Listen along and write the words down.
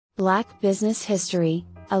Black business history,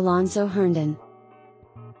 Alonzo Herndon.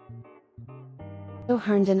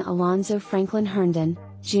 Herndon Alonzo Franklin Herndon,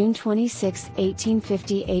 June 26,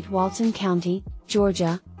 1858, Walton County,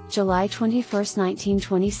 Georgia, July 21,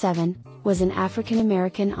 1927, was an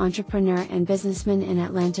African-American entrepreneur and businessman in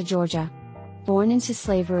Atlanta, Georgia. Born into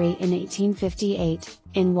slavery in 1858,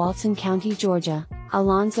 in Walton County, Georgia,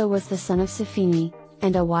 Alonzo was the son of Safini,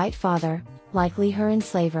 and a white father, likely her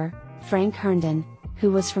enslaver, Frank Herndon, who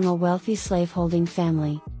was from a wealthy slaveholding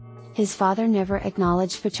family. His father never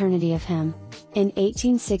acknowledged paternity of him. In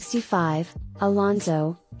 1865,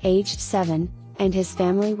 Alonzo, aged 7, and his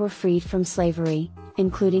family were freed from slavery,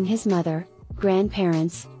 including his mother,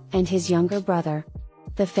 grandparents, and his younger brother.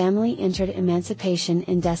 The family entered emancipation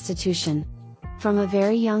in destitution. From a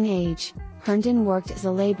very young age, Herndon worked as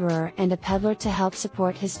a laborer and a peddler to help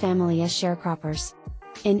support his family as sharecroppers.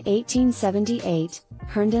 In 1878,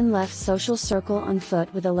 Herndon left social circle on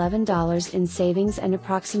foot with $11 in savings and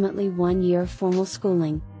approximately 1 year of formal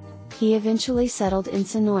schooling. He eventually settled in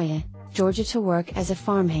Sonoya, Georgia to work as a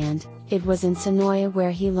farmhand. It was in Sonoya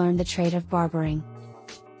where he learned the trade of barbering.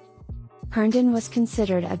 Herndon was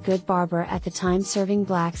considered a good barber at the time, serving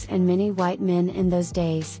blacks and many white men in those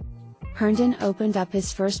days. Herndon opened up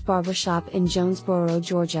his first barbershop in Jonesboro,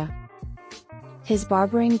 Georgia. His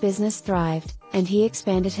barbering business thrived, and he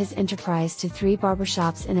expanded his enterprise to 3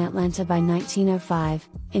 barbershops in Atlanta by 1905,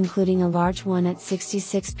 including a large one at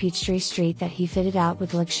 66 Peachtree Street that he fitted out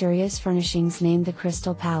with luxurious furnishings named the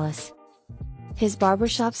Crystal Palace. His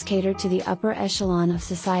barbershops catered to the upper echelon of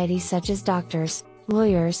society, such as doctors,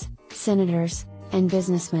 lawyers, senators, and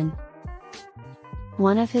businessmen.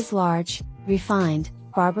 One of his large, refined,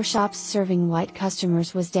 barbershops serving white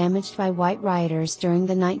customers was damaged by white rioters during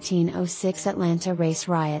the 1906 Atlanta race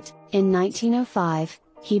riot. In 1905,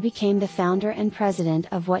 he became the founder and president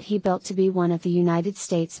of what he built to be one of the United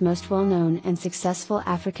States' most well-known and successful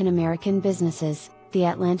African-American businesses, the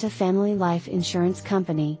Atlanta Family Life Insurance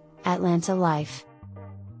Company, Atlanta Life.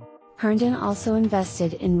 Herndon also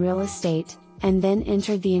invested in real estate, and then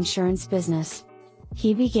entered the insurance business.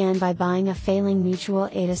 He began by buying a failing mutual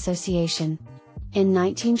aid association. In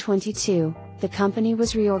 1922, the company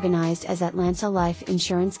was reorganized as Atlanta Life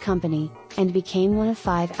Insurance Company, and became one of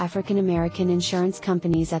 5 African-American insurance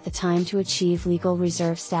companies at the time to achieve legal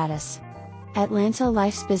reserve status. Atlanta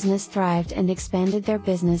Life's business thrived and expanded their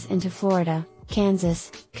business into Florida,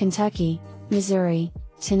 Kansas, Kentucky, Missouri,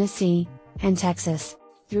 Tennessee, and Texas.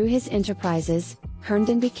 Through his enterprises,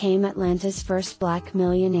 Herndon became Atlanta's first black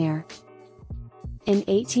millionaire. In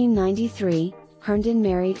 1893, Herndon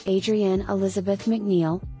married Adrienne Elizabeth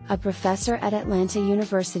McNeil, a professor at Atlanta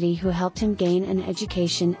University who helped him gain an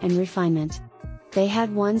education and refinement. They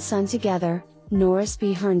had 1 son together, Norris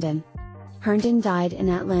B. Herndon. Herndon died in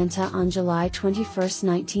Atlanta on July 21,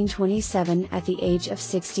 1927 at the age of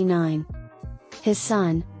 69. His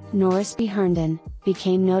son, Norris B. Herndon,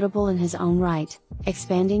 became notable in his own right,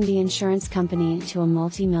 expanding the insurance company into a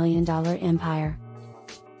multi-million-dollar empire.